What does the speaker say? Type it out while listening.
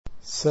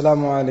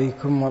السلام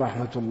عليكم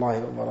ورحمة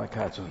الله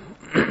وبركاته.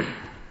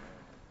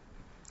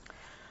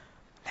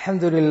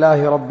 الحمد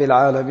لله رب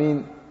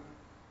العالمين،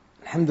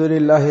 الحمد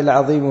لله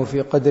العظيم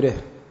في قدره،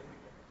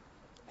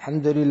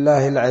 الحمد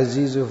لله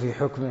العزيز في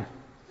حكمه،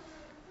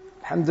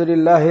 الحمد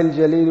لله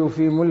الجليل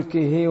في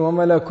ملكه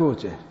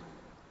وملكوته،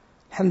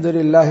 الحمد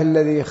لله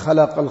الذي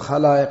خلق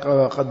الخلائق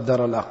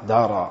وقدر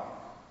الأقدار.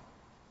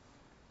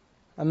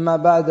 أما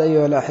بعد،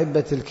 أيها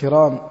الأحبة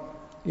الكرام،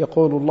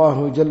 يقول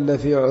الله جل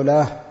في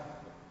علاه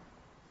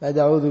بعد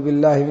أعوذ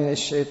بالله من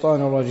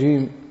الشيطان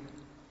الرجيم: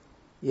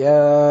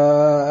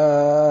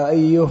 يا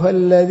أيها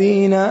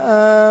الذين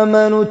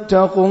آمنوا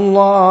اتقوا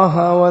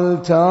الله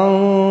ولتنظر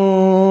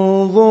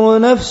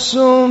نفس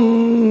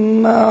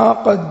ما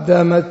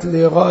قدمت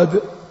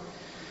لغد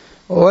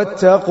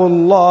واتقوا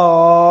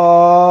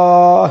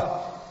الله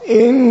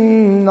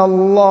إن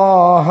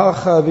الله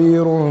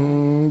خبير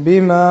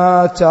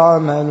بما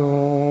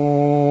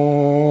تعملون.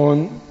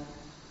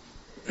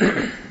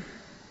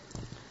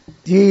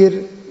 Dear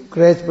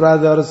great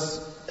brothers,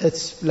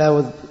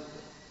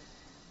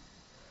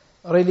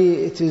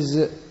 really it is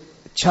a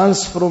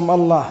chance from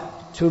Allah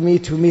to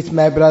meet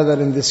my brother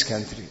in this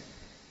country.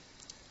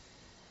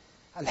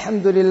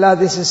 Alhamdulillah,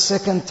 this is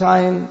second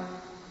time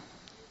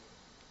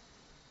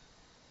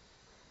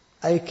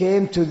I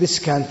came to this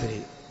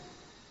country.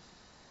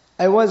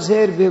 I was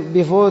here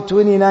before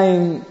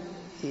 29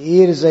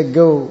 years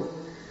ago.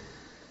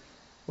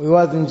 We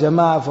were in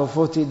Jama'ah for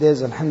 40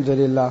 days,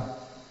 alhamdulillah.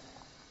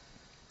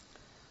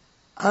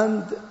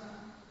 And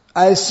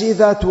I see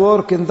that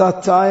work in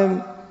that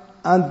time,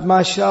 and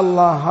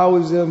mashallah, how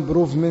is the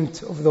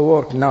improvement of the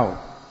work now?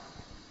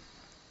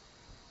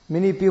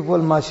 Many people,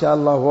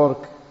 mashallah,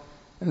 work.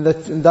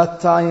 In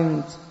that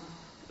time,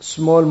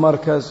 small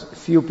markers,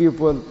 few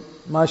people,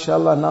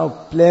 mashallah, now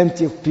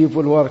plenty of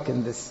people work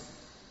in this.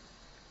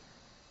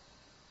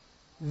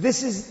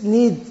 This is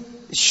need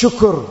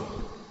shukr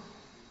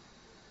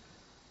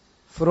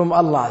from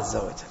Allah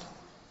Azza wa Jal.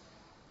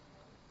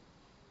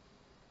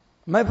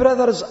 My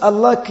brothers,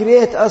 Allah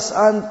create us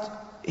and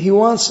He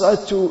wants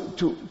us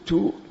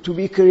to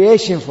be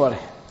creation for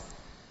Him.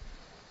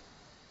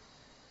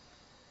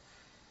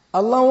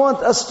 Allah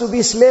wants us to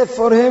be slave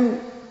for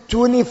Him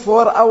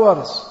 24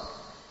 hours.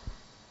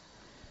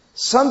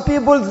 Some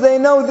people, they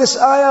know this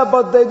ayah,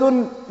 but they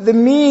don't the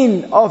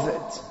meaning of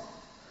it.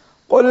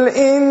 قُلْ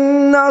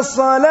إِنَّ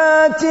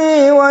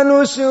صَلَاتِي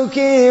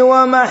وَنُسُكِي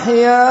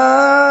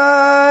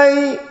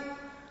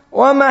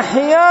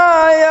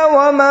وَمَحْيَايَ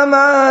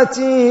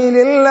وَمَمَاتِي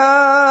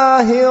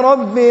لِلَّهِ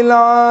رَبِّ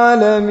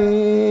الْعَالَمِينَ.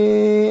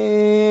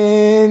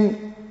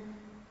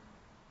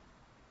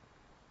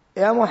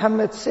 Ya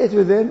Muhammad, say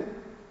to them,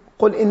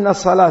 قُلْ إِنَّ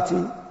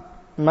صَلَاتِي,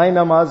 my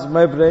namaz,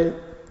 my prayer,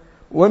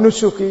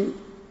 وَنُسُكِي,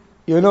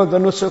 you know the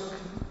nusuk,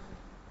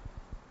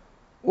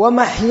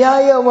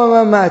 وَمَحْيَايَ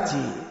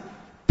وَمَمَاتِي.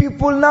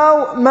 People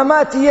now,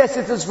 mamati, yes,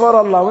 it is for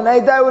Allah. When I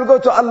die, I will go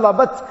to Allah.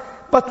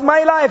 But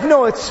my life,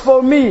 no, it's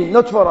for me,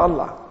 not for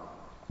Allah.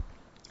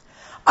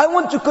 I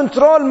want to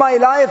control my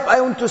life.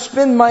 I want to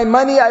spend my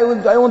money. I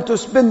want to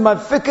spend my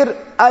fikr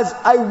as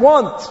I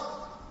want.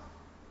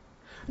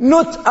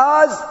 Not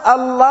as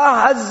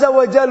Allah Azza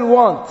wa Jal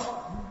want.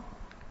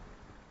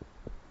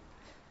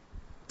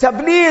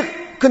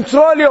 Tabligh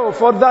control you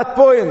for that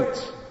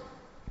point.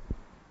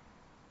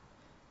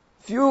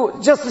 If you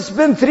just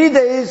spend 3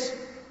 days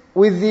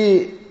with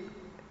the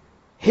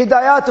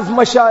hidayat of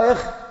mashayikh,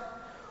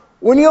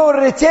 when you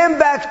return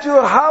back to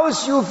your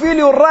house, you feel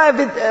your life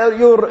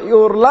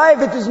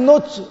it is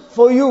not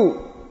for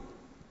you.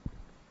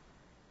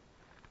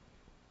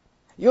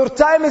 Your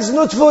time is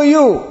not for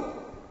you.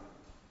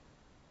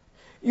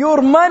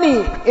 Your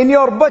money in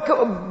your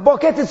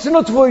pocket, it's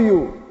not for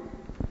you.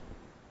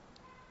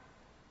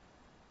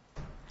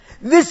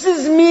 This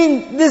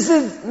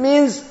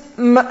means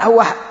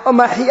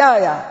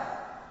mahyaya.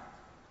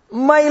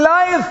 My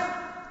life,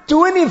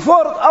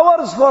 24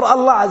 hours for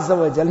Allah Azza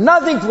wa Jal,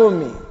 nothing for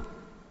me.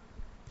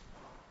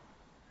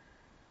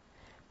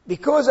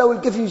 Because I will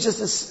give you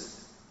just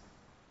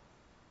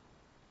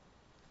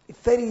a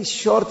very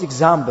short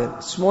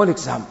example, small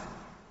example.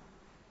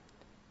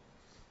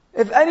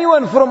 If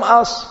anyone from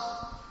us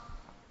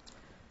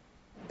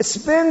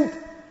spend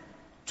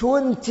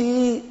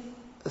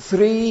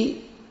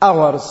 23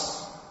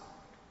 hours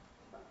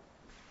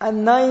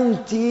and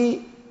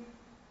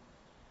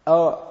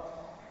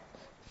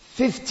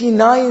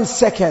 59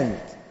 seconds,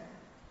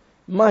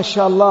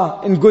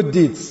 mashallah, in good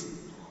deeds,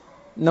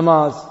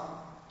 namaz,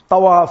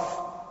 tawaf,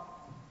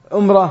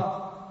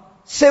 umrah,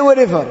 say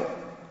whatever,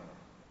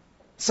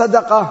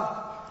 sadaqah,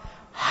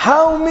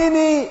 how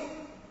many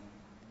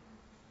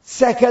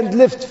seconds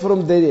left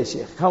from the day,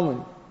 Sheikh? How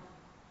many?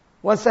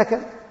 1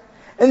 second?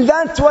 In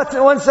that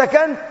 1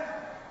 second,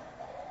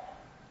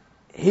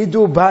 he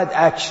do bad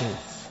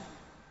actions.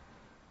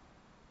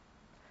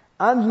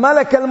 And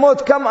Malak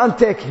al-Maut come and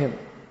take him.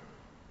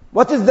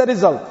 What is the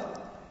result?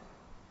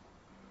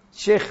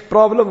 Sheikh,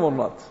 problem or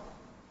not?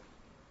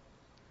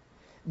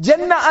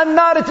 Jannah and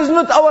Nar, it is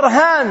not our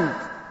hand.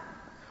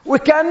 We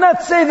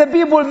cannot say the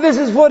people, this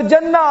is for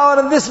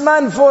Jannah or this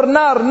man for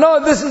Nar. No,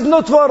 this is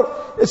not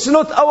it's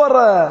not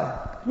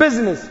our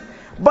business.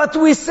 But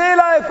we say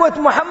like what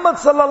Muhammad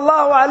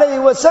sallallahu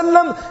alayhi wa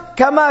sallam,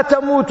 كَمَا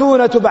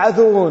تَمُوتُونَ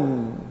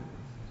تُبْعَثُونَ.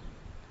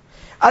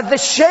 At the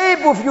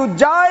shape of you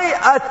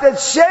die, at the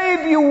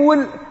shape you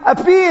will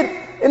appear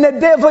in a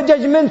day of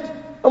judgment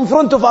in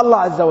front of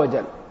Allah Azza wa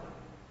Jal.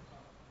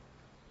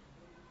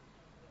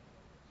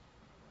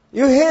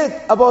 You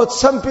heard about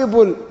some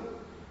people,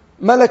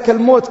 Malak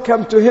al-Maut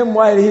come to him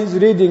while he's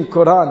reading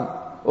Quran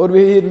or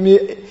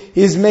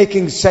he's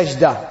making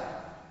sajda.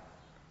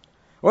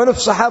 One of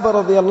Sahaba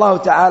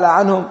radiyallahu ta'ala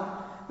anhum,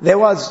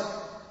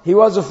 he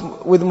was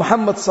with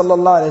Muhammad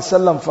sallallahu alayhi wa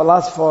sallam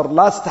for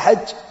last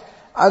Hajj,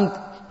 and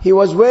he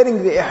was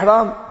wearing the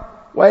ihram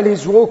while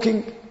he's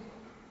walking.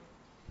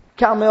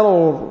 Camel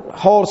or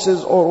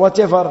horses or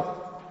whatever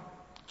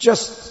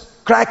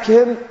just crack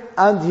him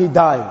and he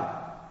died.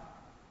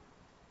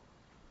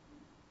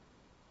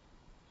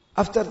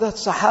 After that,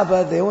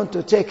 Sahaba, they want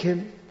to take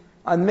him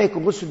and make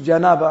ghusl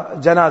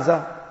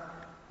janazah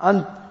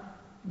and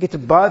get a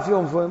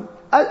perfume for him,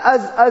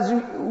 as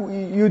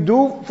you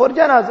do for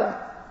janazah.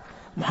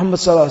 Muhammad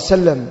sallallahu alaihi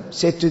wasallam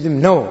said to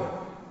them, no,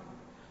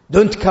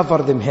 don't cover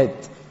them head.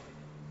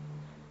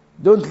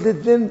 Don't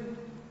let them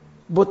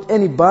put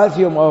any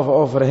perfume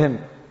over him.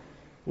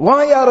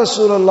 Why, Ya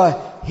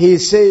Rasulullah? He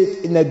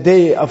said, in a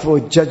day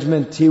of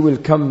judgment, he will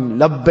come,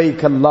 labbaik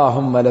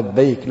Allahumma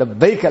labbaik,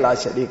 labbaik la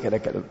sharika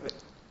laka labbaik.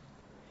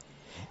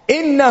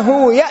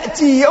 إنه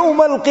يأتي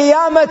يوم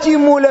القيامة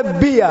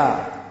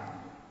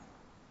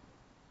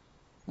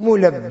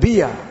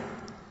ملبيا.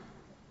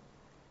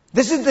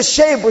 This is the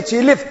shape which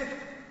he lived.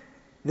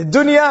 The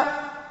dunya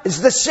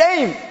is the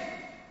same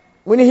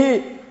when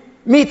he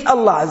meet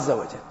Allah Azza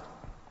wa Jal.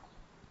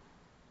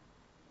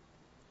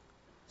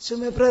 So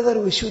my brother,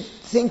 we should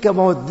think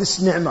about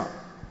this ni'mah.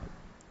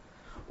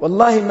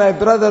 Wallahi, my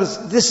brothers,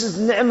 this is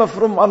ni'mah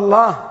from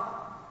Allah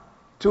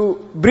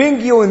to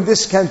bring you in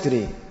this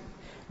country.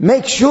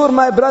 Make sure,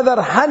 my brother,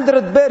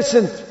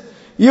 100%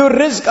 your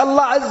rizq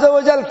Allah Azza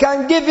wa Jal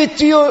can give it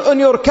to you in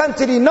your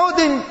country.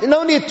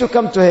 No need to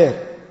come to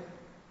here.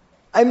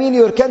 I mean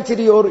your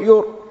country or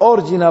your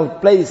original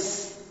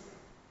place.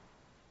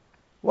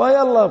 Why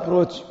Allah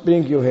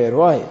bring you here?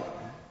 Why?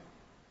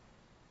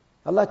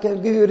 Allah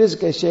can give you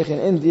rizq, Shaykh, in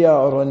India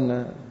or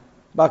in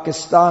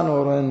Pakistan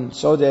or in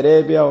Saudi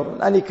Arabia or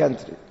in any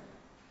country.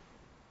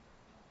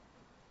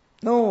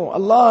 No,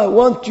 Allah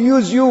wants to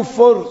use you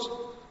for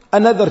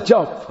another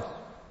job.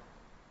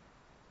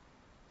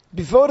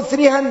 Before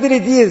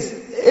 300 years,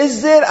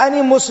 is there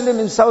any Muslim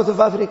in South of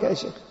Africa,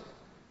 Shaykh?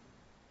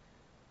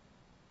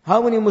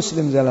 How many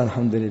Muslims are,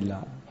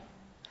 alhamdulillah?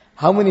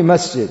 How many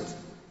masjid?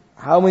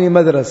 How many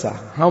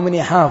madrasa? How many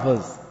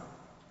hafiz?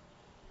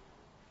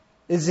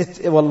 Is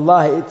it,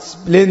 wallahi, it's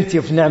plenty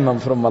of ni'mah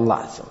from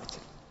Allah Azza wa Jal.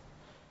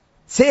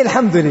 Say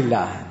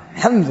alhamdulillah,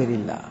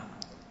 alhamdulillah.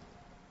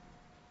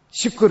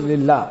 Shukr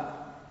lillah.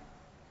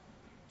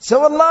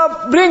 So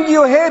Allah bring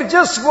you here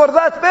just for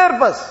that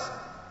purpose.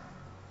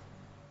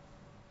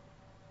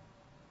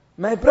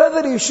 My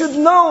brother, you should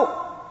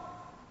know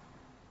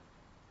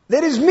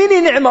there is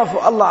many ni'mah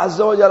for Allah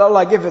Azza wa Jal.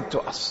 Allah give it to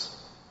us.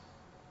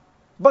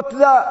 But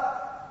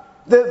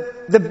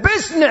the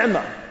best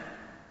ni'mah,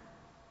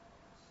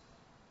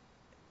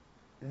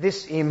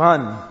 this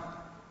iman,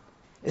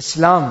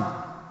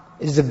 Islam,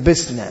 is the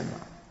best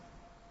ni'mah.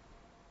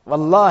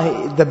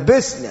 Wallahi, the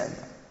best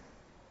ni'mah.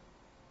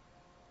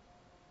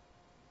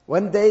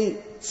 One day,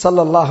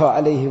 sallallahu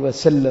alayhi wa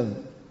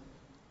sallam,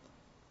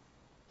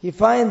 he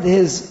find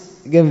his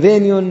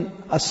companion,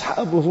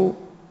 ashabuhu,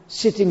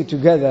 sitting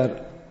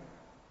together,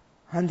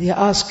 and he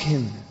asked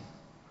him,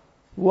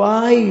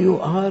 why you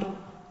are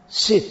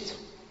sit?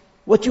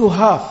 What you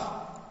have?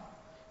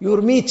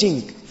 You're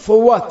meeting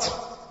for what?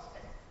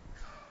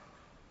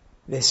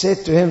 They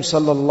said to him,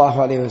 sallallahu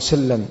alayhi wa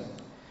sallam,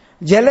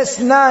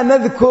 جلسنا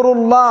نذكر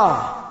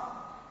الله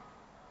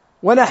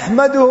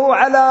ونحمده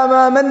على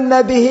ما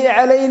من به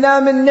علينا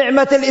من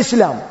نعمة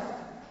الإسلام.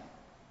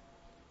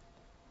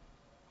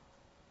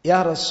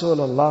 Ya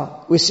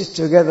Rasulullah, we sit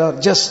together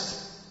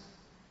just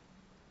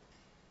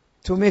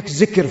to make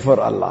zikr for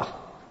Allah.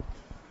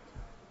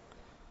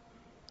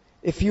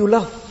 If you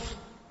love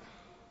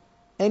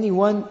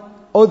anyone,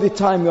 all the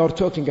time you are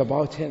talking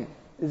about him.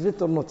 Is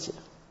it or not?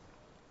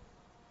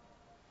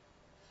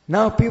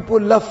 Now people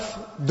love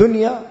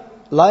dunya,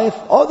 life,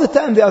 all the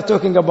time they are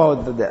talking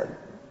about the dead.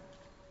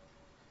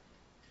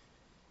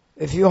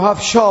 If you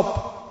have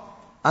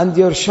shop, and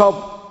your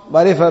shop,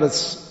 whatever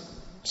it's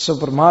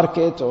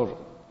supermarket or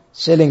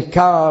selling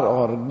car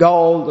or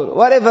gold or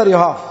whatever you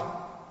have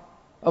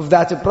of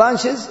that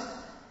branches,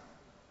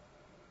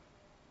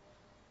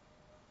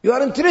 you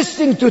are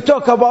interesting to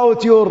talk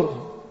about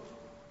your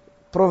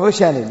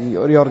profession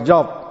or your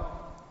job,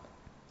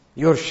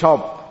 your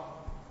shop.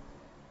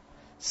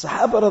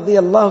 Sahaba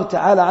radiyallahu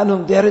ta'ala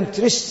anhum, they are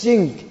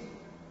interesting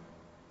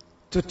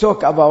to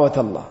talk about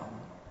Allah.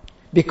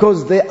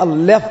 Because they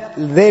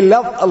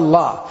love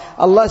Allah.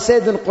 Allah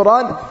said in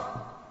Quran,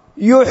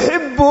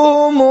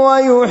 يحبهم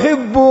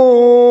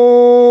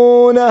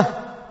ويحبونه.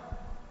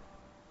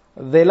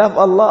 They love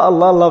Allah,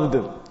 Allah loved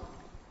them.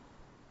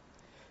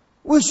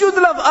 We should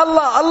love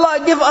Allah.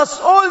 Allah give us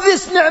all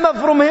this ni'mah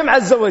from Him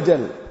Azza wa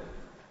Jal.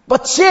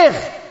 But Shaykh,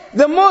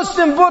 the most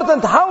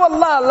important, how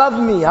Allah love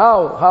me?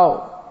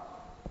 How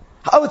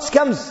it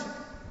comes?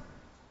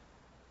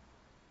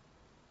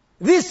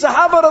 These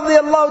Sahaba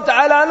radiyallahu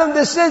ta'ala anhum,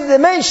 they said, they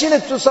mention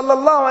it to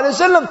sallallahu alayhi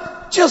wa sallam,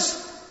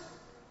 just,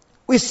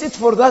 we sit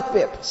for that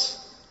purpose.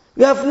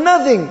 We have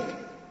nothing.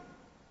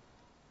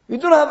 We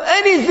don't have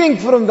anything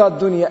from that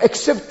dunya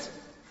except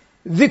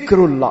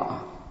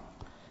dhikrullah.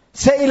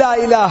 Say la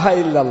ilaha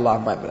illallah,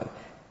 my brother.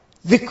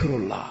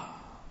 Dhikrullah.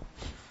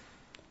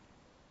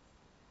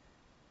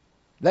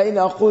 لئن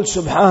أقول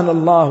سبحان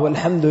الله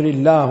والحمد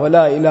لله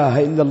ولا إله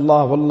إلا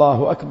الله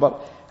والله أكبر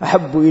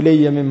أحب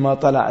إلي مما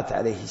طلعت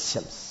عليه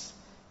الشمس.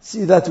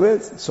 See that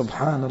word?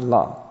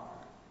 Subhanallah.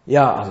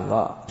 Ya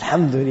Allah.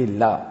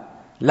 Alhamdulillah.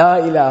 La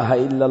ilaha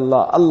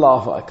illallah.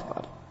 Allahu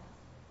Akbar.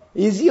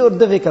 Easy or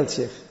difficult,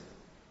 Sheikh?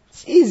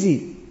 It's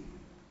easy.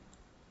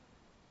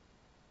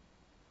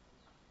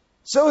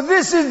 So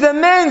this is the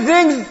main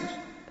thing.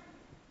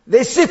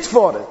 They sit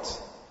for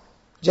it.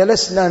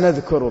 جلسنا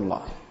نذكر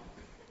الله.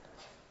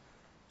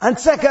 And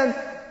second,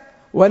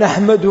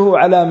 ونحمده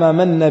على ما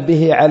من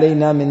به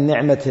علينا من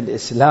نعمة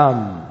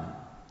الإسلام.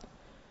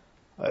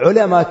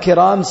 Ulama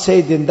kiram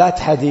said in that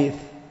hadith,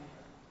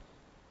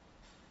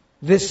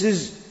 this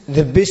is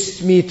the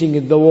best meeting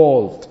in the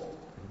world,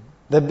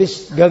 the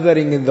best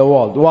gathering in the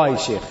world. Why,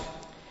 Sheikh?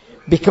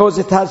 Because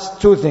it has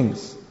two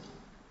things,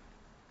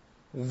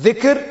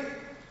 dhikr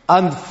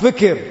and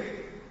fikr.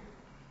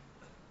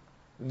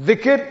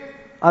 Dhikr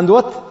and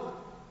what?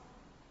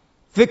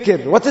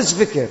 Fikr. What is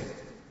fikr?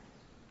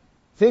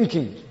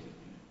 Thinking.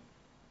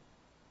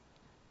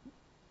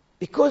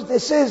 Because they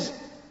says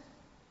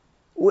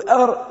we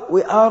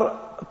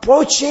are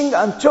approaching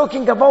and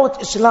talking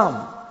about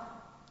Islam.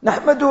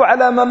 نحمده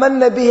على ما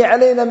من به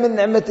علينا من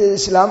نعمة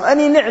الإسلام.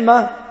 Any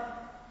ni'mah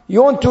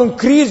you want to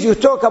increase, you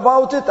talk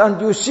about it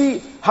and you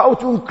see how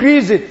to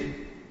increase it.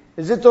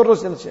 Is it or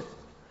not?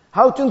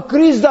 How to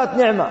increase that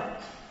ni'mah?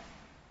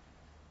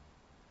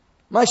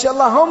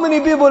 MashaAllah, how many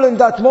people in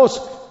that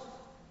mosque?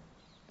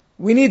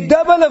 We need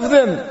double of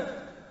them.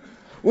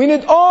 We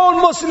need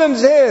all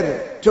Muslims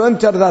here to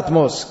enter that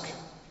mosque.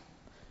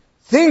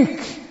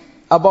 Think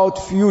about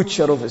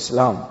future of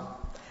Islam.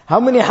 How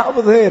many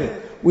hafiz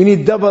here? We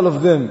need double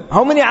of them.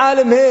 How many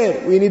alim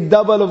here? We need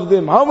double of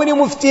them. How many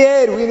mufti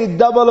here? We need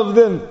double of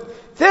them.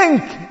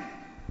 Think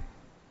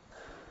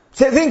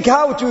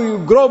how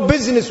to grow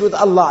business with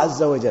Allah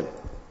Azza wa Jal.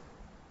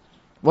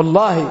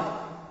 Wallahi,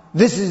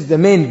 this is the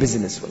main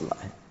business,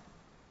 wallahi.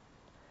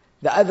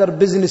 The other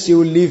business you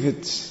will leave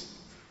it.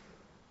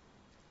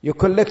 You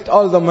collect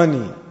all the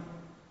money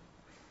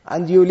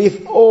and you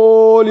leave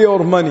all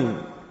your money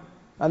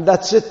and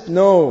that's it.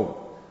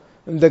 No.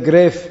 In the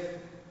grave,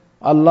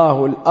 Allah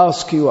will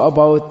ask you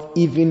about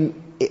even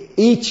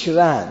each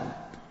rand.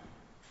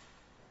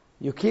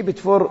 You keep it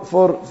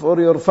for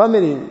your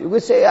family. You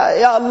will say,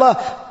 Ya Allah,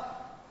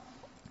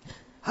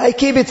 I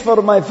keep it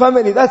for my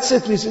family. That's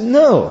it. He said,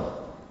 no.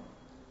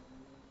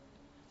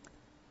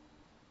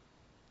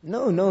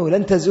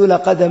 لن تزول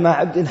قدم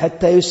عبد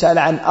حتى يسأل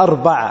عن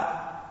أربعة.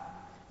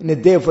 In the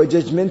day of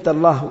judgment,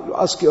 Allah will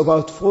ask you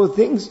about 4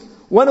 things.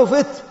 One of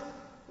it,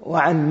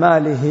 وعن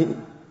ماله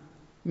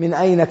من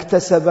أين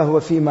اكتسبه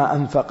وفيما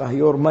أنفقه.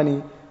 Your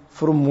money,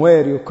 from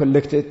where you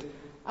collect it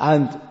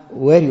and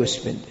where you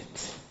spend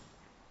it.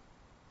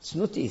 It's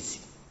not easy.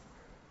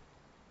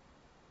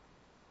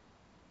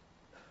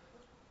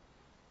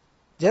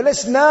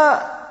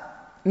 جلسنا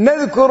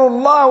نذكر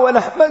الله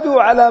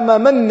ونحمده على ما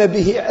من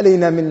به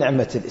علينا من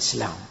نعمة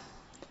الإسلام.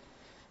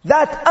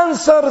 That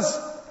answers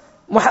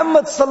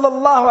Muhammad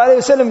sallallahu alayhi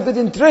wa sallam got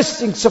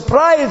interesting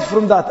surprise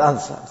from that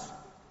answer.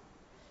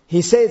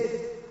 He said,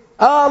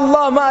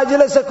 Allah ma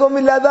ajlasakum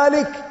illa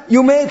dhalik.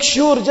 You make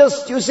sure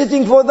just you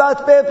sitting for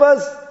that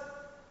purpose?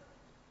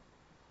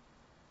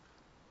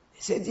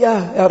 He said,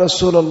 Ya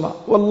Rasulullah,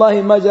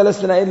 wallahi ma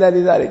jalasna illa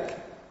lidhalik.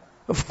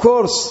 Of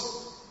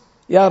course,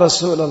 Ya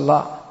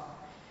Rasulullah.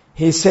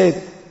 He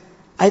said,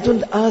 I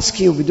don't ask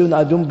you,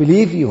 I don't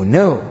believe you.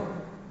 No.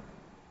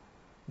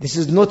 This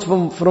is not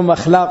from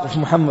akhlaq of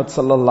Muhammad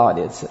sallallahu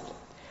alayhi wa sallam.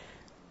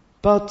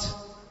 But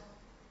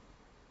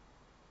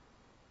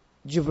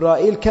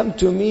Jibreel came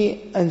to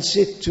me and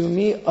said to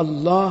me,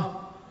 Allah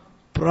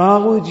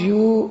proud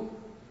you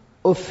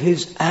of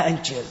His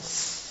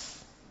angels.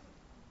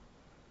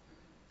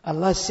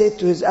 Allah said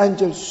to His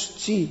angels,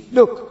 see,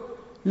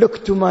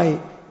 look to my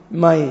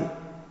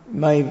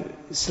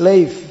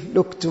slave,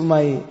 look to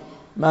my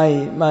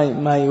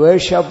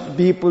worship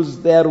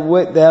peoples. They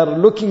are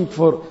looking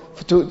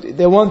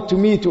they want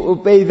me to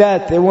obey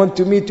that. They want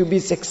me to be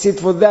succeed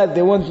for that.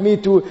 They want me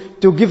to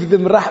give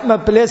them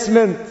rahmah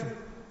placement.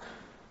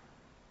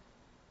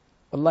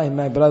 Wallahi,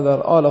 my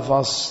brother, all of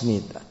us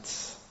need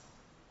that.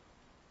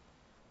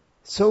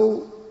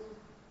 So,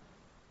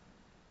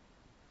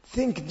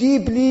 think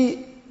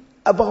deeply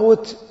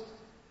about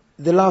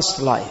the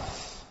last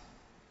life.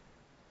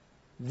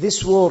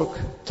 This work,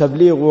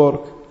 tabligh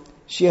work,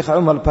 Sheikh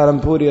Umar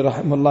Parampuri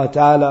rahimahullah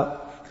ta'ala,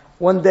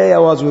 one day I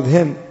was with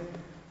him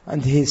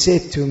and he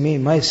said to me,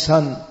 my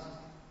son,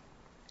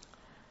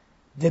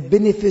 the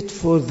benefit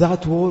for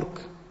that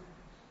work,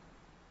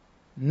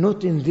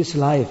 not in this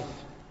life.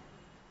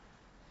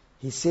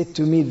 He said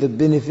to me, the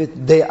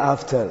benefit day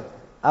after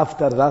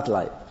that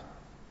life.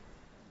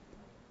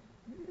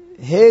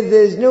 Here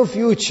there is no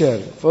future.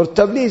 For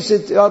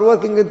tabligh, you are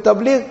working in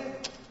tabligh,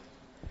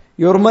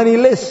 you're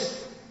moneyless.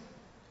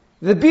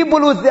 The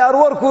people they are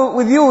working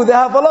with you, they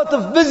have a lot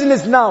of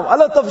business now, a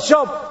lot of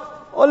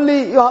shop.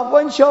 Only you have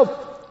one shop.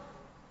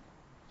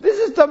 This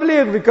is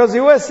tabligh because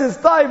he wastes his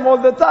time all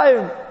the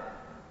time.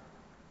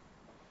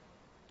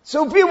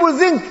 So people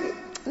think,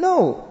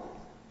 no,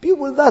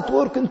 people that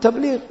work in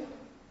tabligh,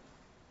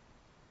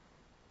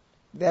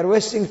 they are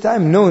wasting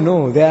time.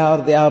 No, they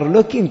are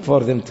looking for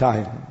them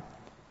time.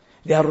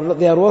 They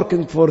are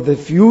working for the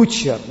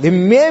future, the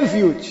main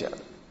future.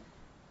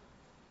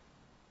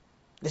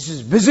 This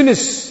is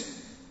business.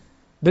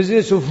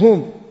 Business of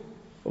whom?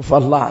 Of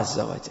Allah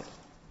Azza wa Jal.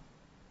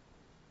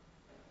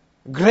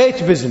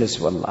 Great business,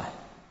 wallahi.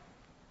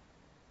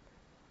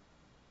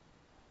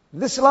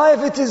 This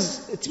life,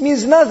 it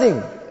means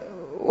nothing.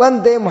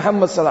 One day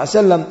Muhammad sallallahu alaihi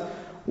wasallam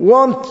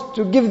want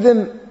to give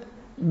them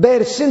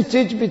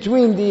percentage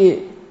between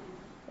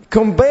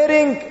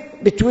comparing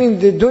between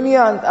the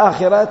dunya and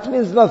akhirah. It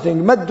means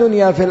nothing. ما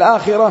الدنيا في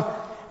الآخرة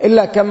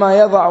إلا كما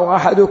يضع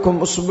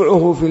أحدكم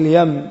أصبعه في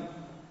اليم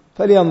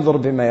فلينظر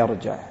بما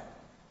يرجع.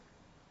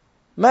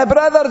 My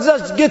brother,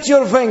 just get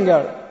your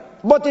finger,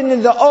 put it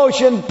in the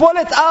ocean, pull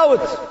it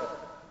out.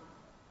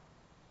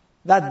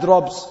 That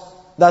drops,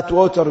 that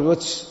water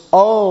which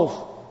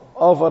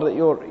over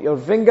your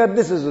finger,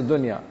 this is the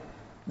dunya.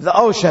 The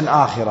ocean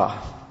akhirah.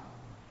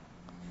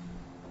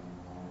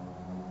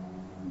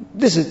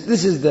 This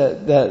is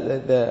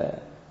the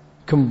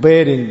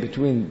comparing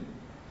between.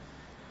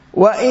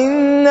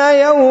 وَإِنَّ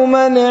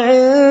يَوْمًا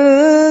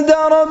عِندَ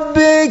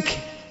رَبِّكَ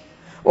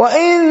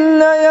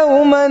وَإِنَّ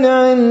يَوْمًا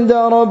عِندَ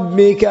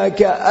رَبِّكَ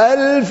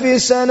كَأَلْفِ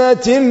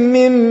سَنَةٍ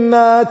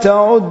مِّمَّا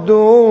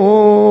تَعُدُّونَ.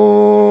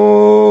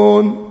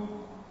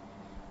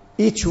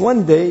 Each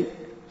one day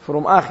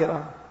from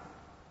akhirah,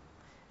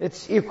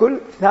 it's equal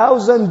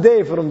 1,000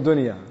 days from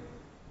dunya.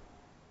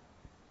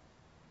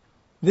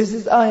 This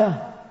is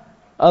ayah.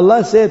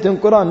 Allah said in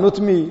Quran, not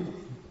me.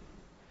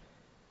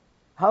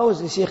 How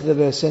is the Shaykh the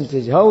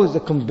percentage? How is the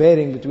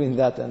comparing between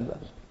that and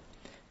that?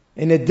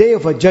 In a day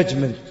of a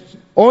judgment,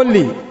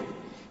 only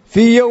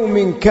في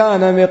يوم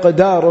كان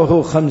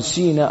مقداره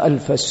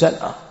 50,000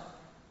 سنة.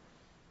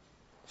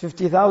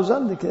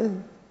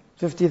 50,000?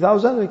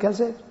 50,000 we can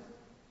say?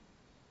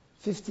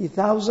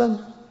 50,000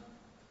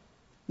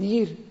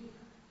 years.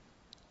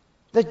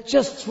 That's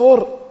just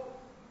for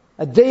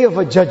a day of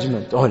a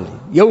judgment only.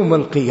 يوم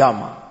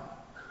القيامة.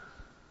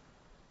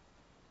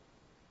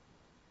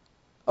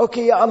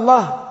 Okay, Ya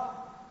Allah,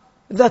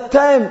 that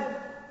time,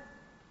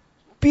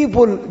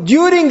 people,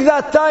 during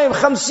that time,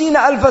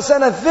 50,000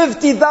 سنة,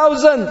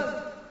 50,000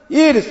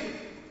 years,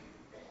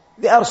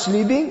 they are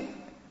sleeping,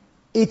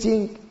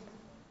 eating.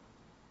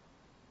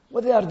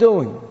 What they are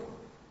doing?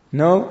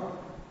 No.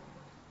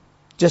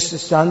 Just to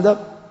stand up,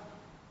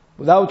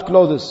 without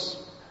clothes.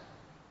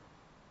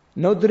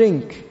 No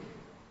drink.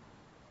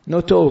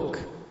 No talk.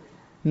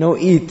 No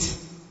eat.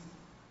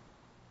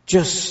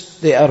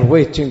 Just they are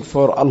waiting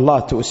for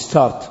Allah to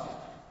start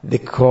the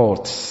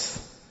courts.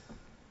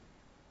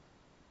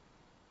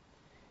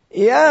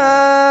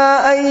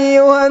 يا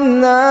أيها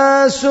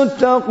الناس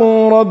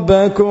اتقوا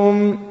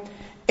ربكم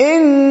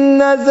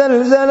إن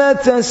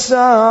زلزلة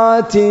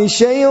الساعة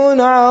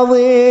شيء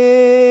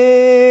عظيم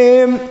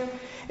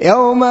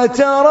يوم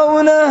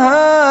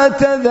ترونها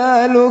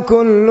تذهل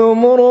كل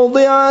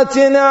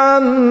مرضعة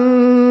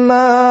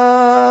عما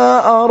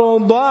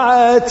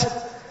أرضعت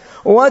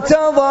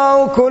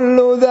وتضع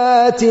كل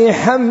ذات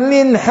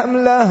حمل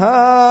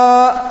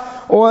حملها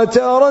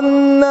وترى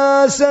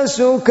الناس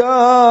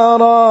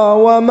سكارى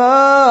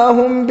وما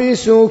هم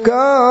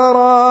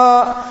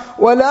بسكارى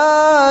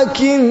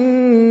ولكن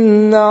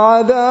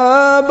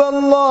عذاب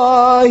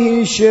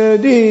الله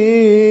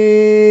شديد.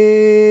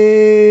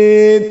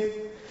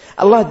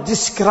 Allah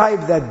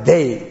described that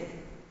day.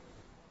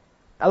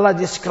 Allah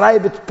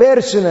described it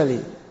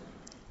personally.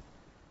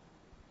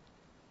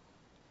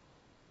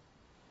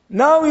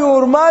 Now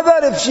your mother,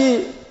 if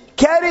she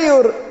carry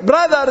your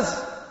brothers,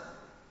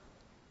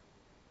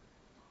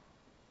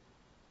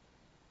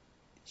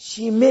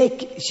 she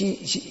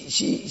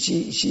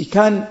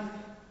can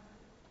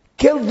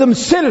kill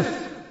themselves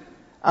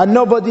and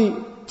nobody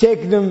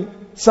take them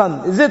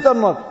son. Is it or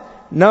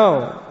not?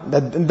 No.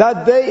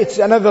 That day it's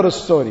another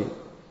story.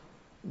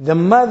 The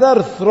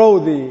mother throw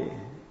the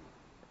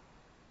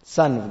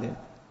son of them.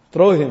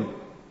 Throw him.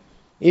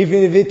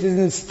 Even if it is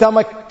in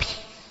stomach,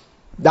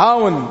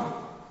 down.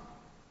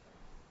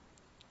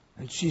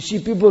 And she see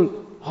people,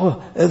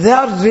 oh, they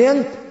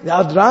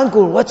are drunk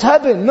or what's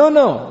happened?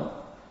 No.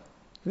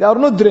 They are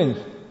not drunk.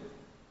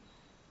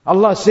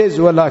 Allah says,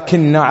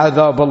 وَلَكِنَّ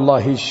عَذَابَ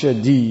اللَّهِ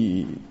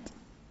شَدِيدٌ.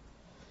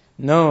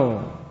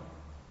 No,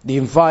 the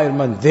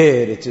environment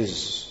there, it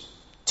is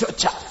too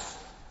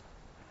tough.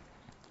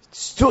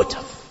 It's too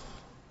tough.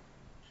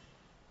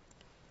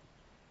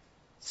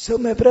 So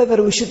my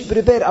brother, we should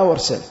prepare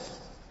ourselves.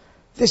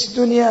 This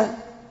dunya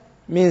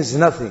means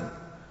nothing.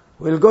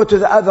 We'll go to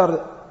the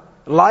other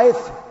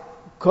life,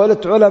 call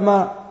it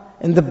ulama,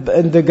 in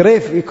the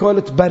grave we call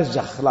it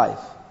barzakh life.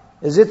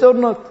 Is it or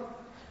not?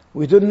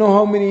 We don't know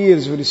how many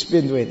years we'll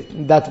spend with it,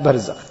 in that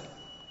barzakh.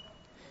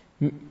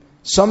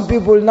 Some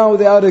people now,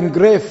 they are in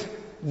grave,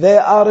 they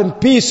are in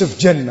peace of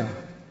Jannah.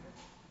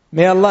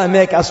 May Allah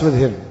make us with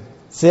Him.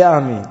 Say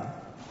Ameen.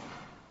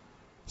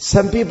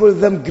 Some people,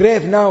 them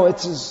grave now,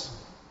 it is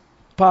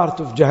part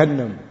of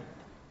Jahannam.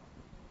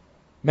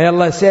 May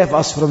Allah save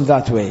us from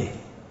that way.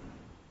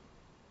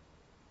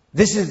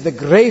 This is the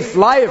grave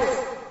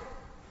life.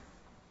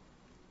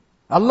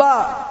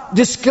 Allah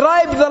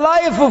described the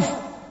life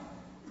of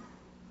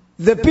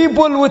the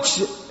people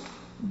which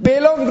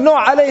belong Nuh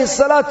alayhi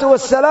salatu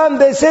wassalam.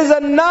 They says,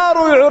 النار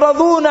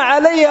يعرضون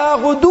عليها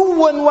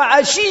غدوا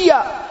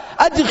وعشيا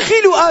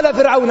أدخلوا آل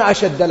فرعون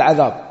أشد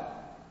العذاب.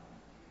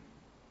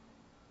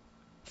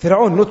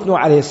 فرعون, not Nuh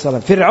alayhi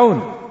salam,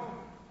 فرعون.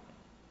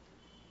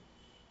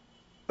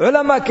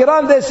 Ulama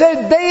kiram, they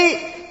said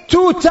they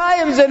 2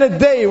 times in a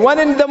day, one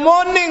in the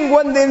morning,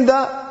 one in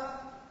the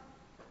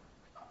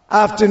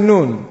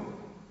afternoon.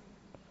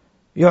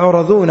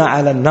 يعرضون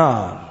على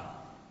النار.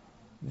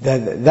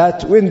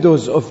 That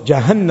windows of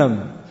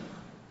Jahannam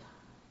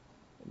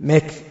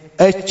make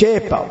a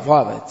shape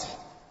of it.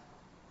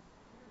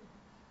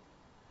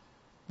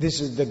 This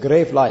is the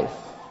grave life.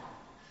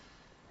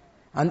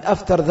 And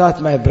after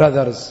that, my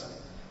brothers,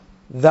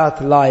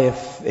 that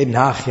life in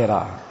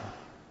Akhirah,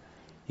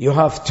 you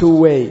have 2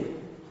 ways,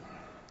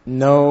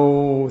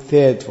 no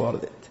third for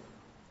it.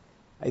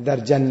 Either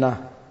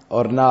Jannah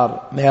or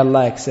Nar. May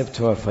Allah accept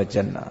her for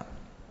Jannah.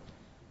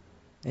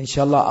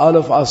 Inshallah, all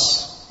of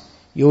us,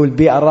 you will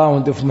be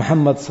around of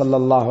Muhammad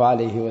sallallahu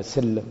alayhi wa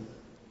sallam.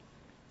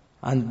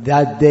 And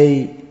that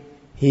day,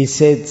 he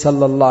said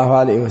sallallahu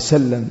alayhi wa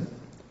sallam,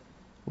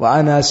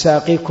 وَأَنَا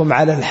سَاقِيكُمْ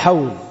عَلَى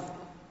الْحَوْضِ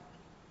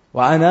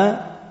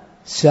وَأَنَا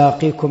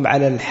سَاقِيكُمْ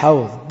عَلَى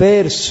الْحَوْضِ.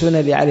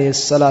 Personally alayhi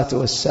salatu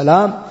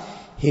wassalam,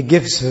 he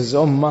gives his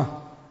ummah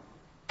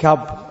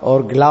cup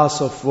or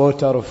glass of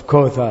water of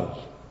Kawthar.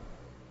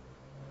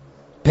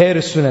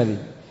 Personally.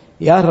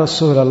 Ya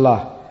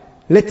Rasulullah,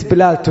 let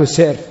Bilal to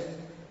serve.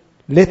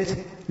 Let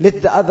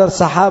the other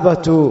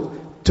Sahaba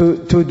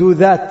to do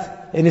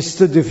that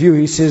instead of you.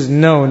 He says,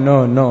 no.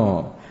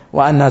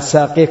 وَأَنَا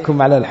سَاقِيكُمْ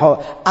عَلَى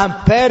الْحَوْضِ.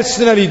 I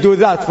personally do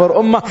that for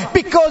Ummah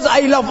because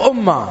I love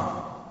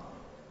Ummah.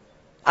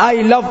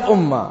 I love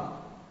Ummah.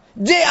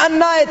 Day and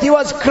night he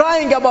was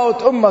crying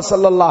about Ummah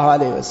sallallahu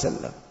alayhi wa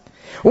sallam.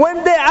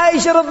 One day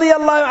Aisha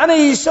radiyallahu anha,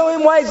 he saw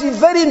him wise, he's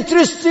very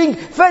interesting,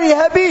 very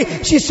happy.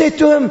 She said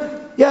to him,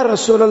 Ya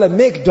Rasulullah,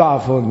 make dua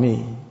for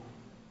me.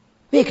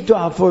 Make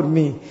dua for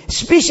me.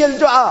 Special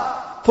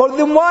dua for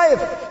the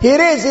wife. He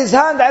raised his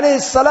hand alayhi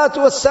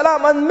salatu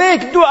wassalam and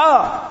make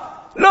dua.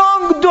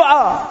 Long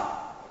dua.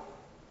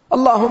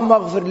 اللهم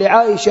اغفر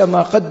لعائشة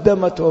ما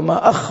قدمت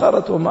وما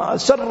أخرت وما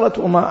أسرت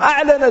وما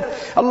أعلنت.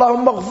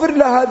 اللهم اغفر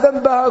لها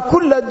ذنبها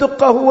كل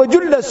دقه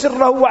وجل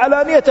سره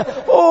وعلانيته.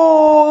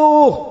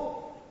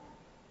 Oh,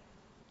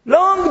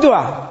 long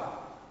dua.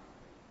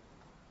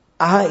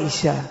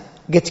 Aisha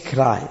get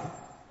cry,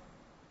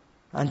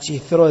 and she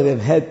throw them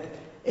head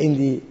in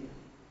the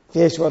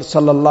face of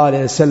sallallahu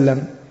alayhi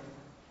wasallam.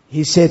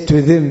 He said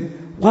to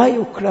them, why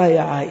you cry,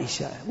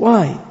 Aisha?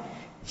 Why?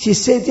 She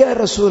said, Ya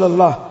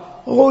Rasulullah,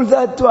 all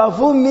that dua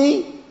for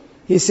me?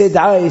 He said,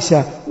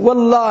 Aisha,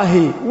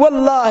 Wallahi,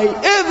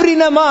 every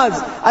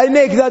namaz I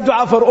make that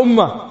dua for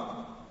Ummah.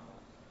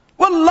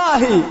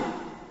 Wallahi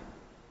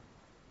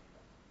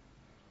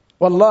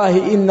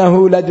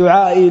إنه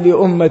لدعائي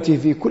لأمتي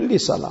في كل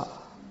صلاة.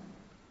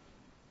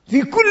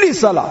 في كل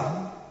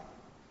صلاة.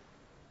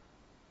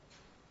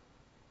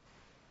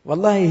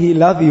 Wallahi, he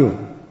love you.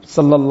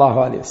 Sallallahu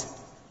alayhi wa sallam.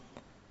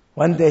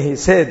 One day he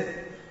said,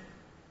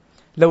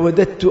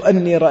 لوددت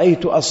أني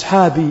رأيت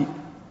أصحابي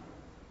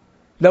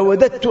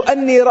لوددت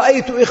أني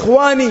رأيت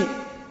إخواني.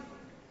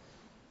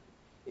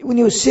 When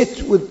you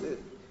sit with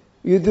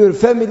your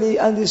family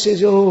and he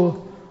says,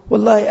 oh,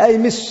 Wallahi, I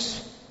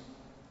miss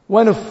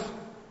one of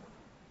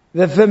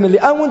the family.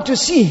 I want to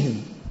see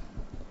him.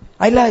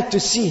 I like to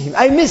see him.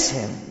 I miss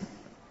him.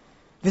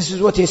 This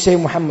is what he said,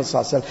 Muhammad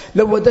sallallahu alaihi wasallam.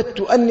 لوددت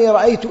أني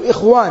رأيت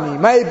إخواني,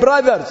 my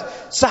brothers.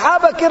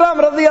 Sahaba kiram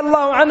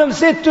radiyallahu anhum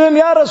said to him,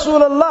 Ya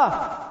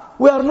Rasulullah,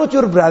 we are not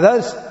your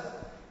brothers.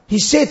 He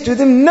said to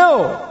them,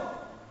 no,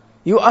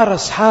 you are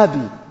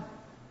ashabi.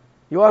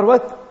 You are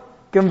what?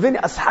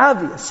 Convenient,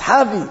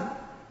 ashabi.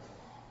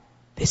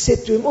 They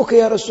said to him, okay,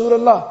 Ya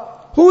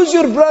Rasulullah, who is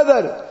your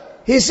brother?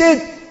 He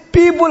said,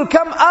 people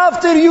come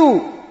after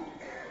you.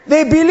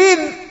 They believe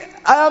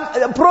I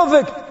am a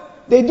prophet.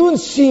 They don't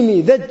see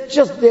me.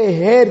 They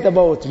heard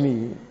about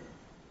me.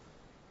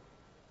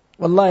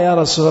 Wallahi, Ya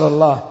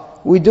Rasulullah,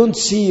 we don't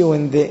see you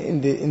in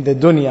the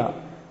dunya.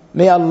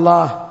 May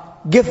Allah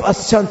give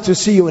us chance to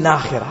see you in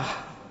akhirah.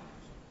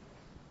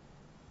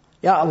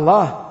 Ya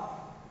Allah,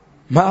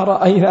 ما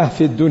رأينا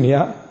في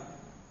الدنيا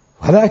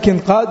ولكن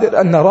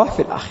قادر أن نراه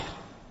في الآخرة.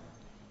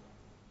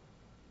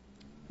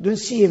 Don't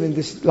see him in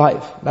this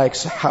life like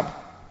Sahaba.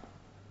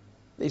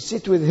 They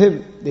sit with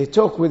him, they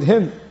talk with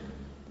him,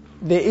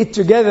 they eat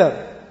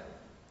together,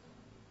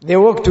 they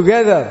work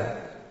together.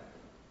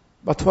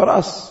 But for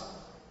us,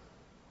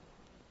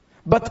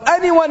 but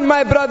anyone,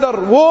 my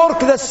brother, work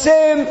the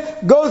same,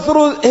 go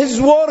through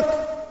his work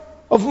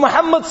of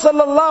Muhammad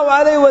sallallahu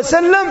alayhi wa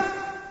sallam,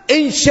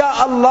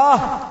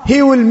 inshaAllah,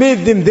 he will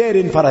meet them there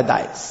in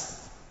paradise.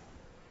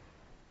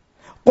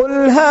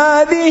 قل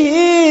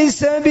هذه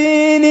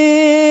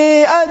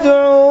سبيلي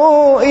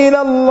أدعو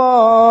إلى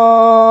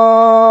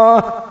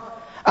الله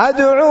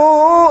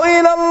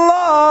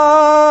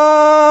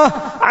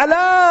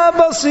على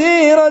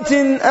بصيرة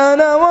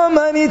أنا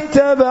ومن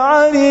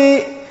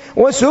اتبعني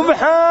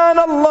وسبحان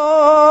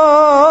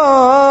الله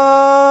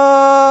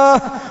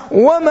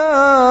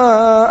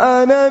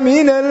وما أنا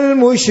من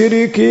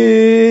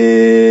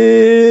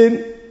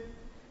المشركين.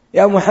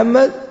 Ya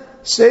Muhammad,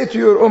 say to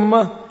your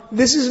ummah,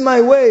 this is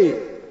my way,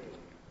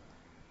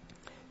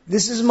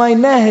 this is my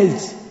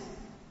nahj,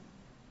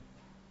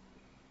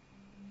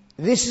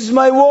 this is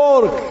my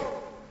work,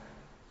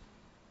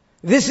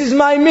 this is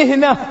my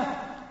mihna.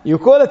 You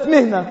call it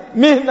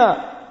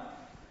mihna.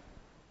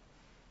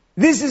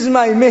 This is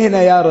my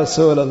mihna, ya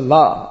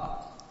Rasulullah.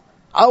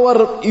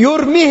 Your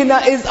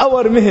mihna is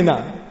our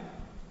mihna.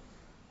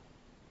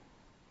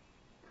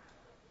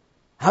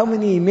 How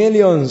many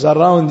millions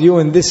around you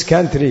in this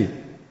country,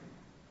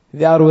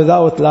 they are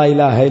without la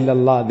ilaha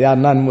illallah, they are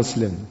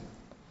non-Muslim.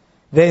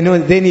 They know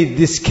they need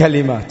this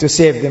kalima to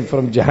save them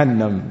from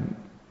Jahannam.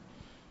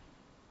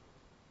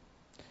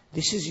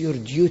 This is your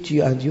duty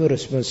and your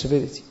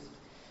responsibility.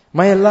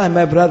 May Allah,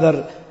 my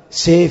brother,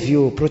 save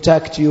you,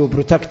 protect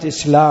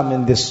Islam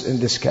in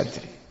this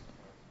country.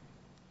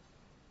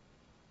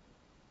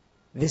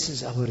 This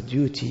is our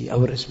duty,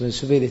 our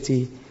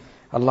responsibility.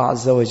 Allah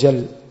Azza wa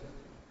Jal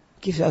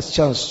gives us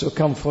chance to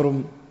come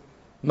from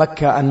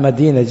Mecca and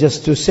Medina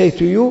just to say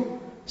to you,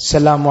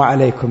 Assalamu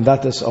alaikum,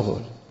 that is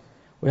all.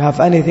 We have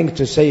anything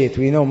to say it.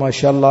 We know,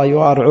 mashallah, you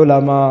are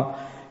ulama,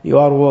 you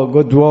are a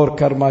good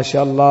worker,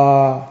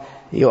 mashallah,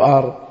 you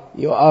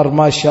are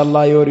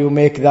mashallah, you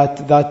make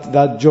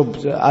that job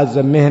as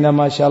a mihna,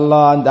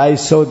 mashallah, and I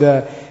saw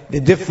the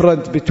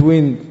difference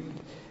between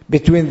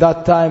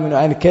that time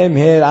and came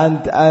here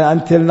and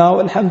until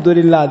now,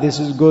 alhamdulillah, this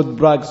is good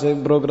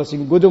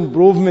progressing, good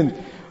improvement,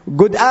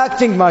 good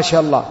acting,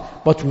 mashallah.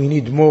 But we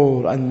need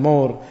more and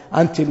more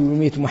until we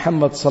meet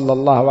Muhammad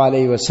sallallahu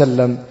alayhi wa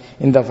sallam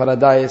in the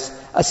paradise.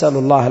 أسأل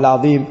الله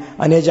العظيم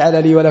أن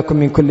يجعل لي ولكم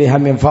من كل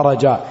هم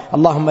فرجا.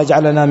 اللهم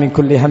اجعلنا من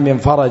كل هم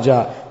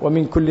فرجا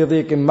ومن كل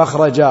ضيق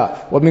مخرجا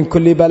ومن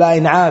كل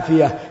بلاء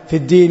عافية في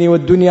الدين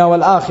والدنيا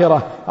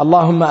والآخرة.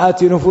 اللهم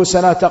آت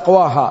نفوسنا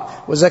تقواها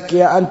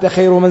وزكها أنت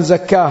خير من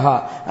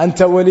زكاها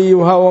أنت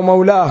وليها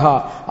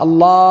ومولاها.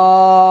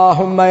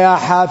 اللهم يا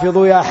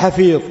حافظ يا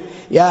حفيظ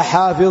يا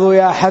حافظ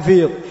يا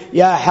حفيظ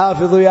يا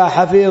حافظ يا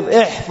حفيظ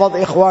احفظ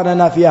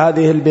إخواننا في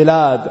هذه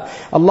البلاد.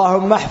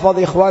 اللهم احفظ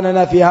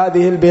إخواننا في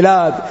هذه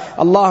البلاد.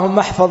 اللهم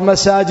احفظ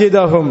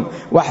مساجدهم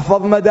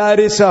واحفظ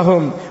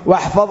مدارسهم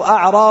واحفظ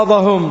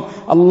أعراضهم.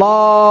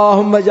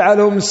 اللهم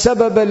اجعلهم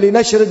سببا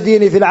لنشر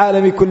الدين في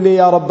العالم كله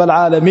يا رب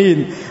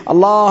العالمين.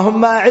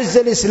 اللهم أعز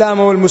الإسلام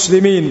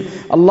والمسلمين.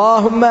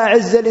 اللهم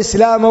أعز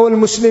الإسلام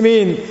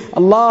والمسلمين.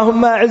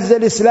 اللهم أعز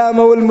الإسلام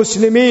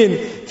والمسلمين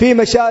في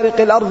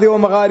مشارق الأرض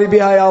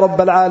ومغاربها يا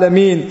رب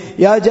العالمين.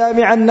 يا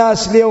جامع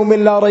الناس ليوم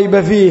لا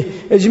ريب فيه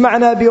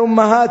اجمعنا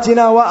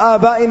بأمهاتنا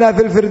وآبائنا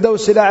في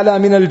الفردوس الأعلى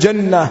من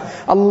الجنة.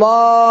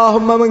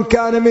 اللهم من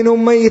كان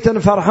منهم ميتا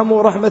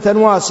فارحمه رحمة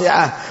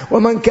واسعة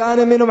ومن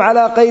كان منهم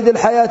على قيد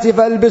الحياة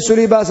فالبسوا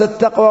لباس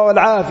التقوى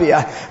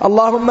والعافية.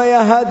 اللهم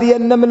يا هادي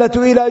النملة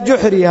إلى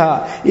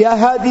جحرها يا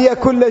هادي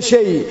كل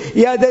شيء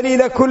يا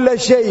دليل كل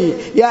شيء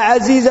يا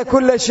عزيز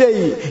كل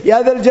شيء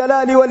يا ذا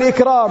الجلال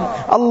والإكرام.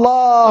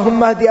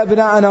 اللهم اهد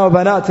أبناءنا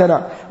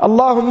وبناتنا.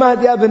 اللهم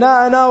اهد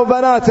أبناءنا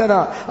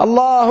وبناتنا.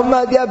 اللهم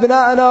اهد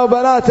أبناءنا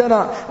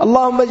وبناتنا.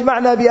 اللهم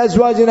اجمعنا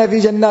بأزواجنا في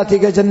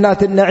جناتك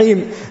جنات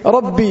النعيم.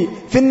 ربي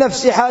في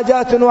النفس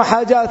حاجات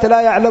وحاجات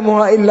لا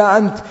يعلمها إلا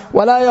أنت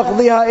ولا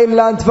يقضيها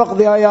إلا أنت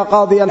فاقضيها يا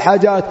قاضي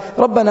الحاجات.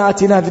 ربنا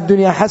آتنا في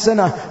الدنيا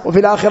حسنة وفي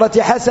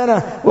الآخرة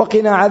حسنة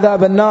وقنا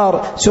عذاب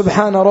النار.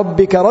 سبحان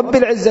ربك رب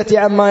العزة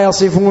عما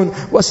يصفون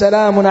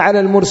وسلام على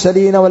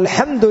المرسلين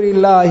والحمد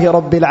لله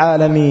رب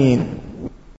العالمين.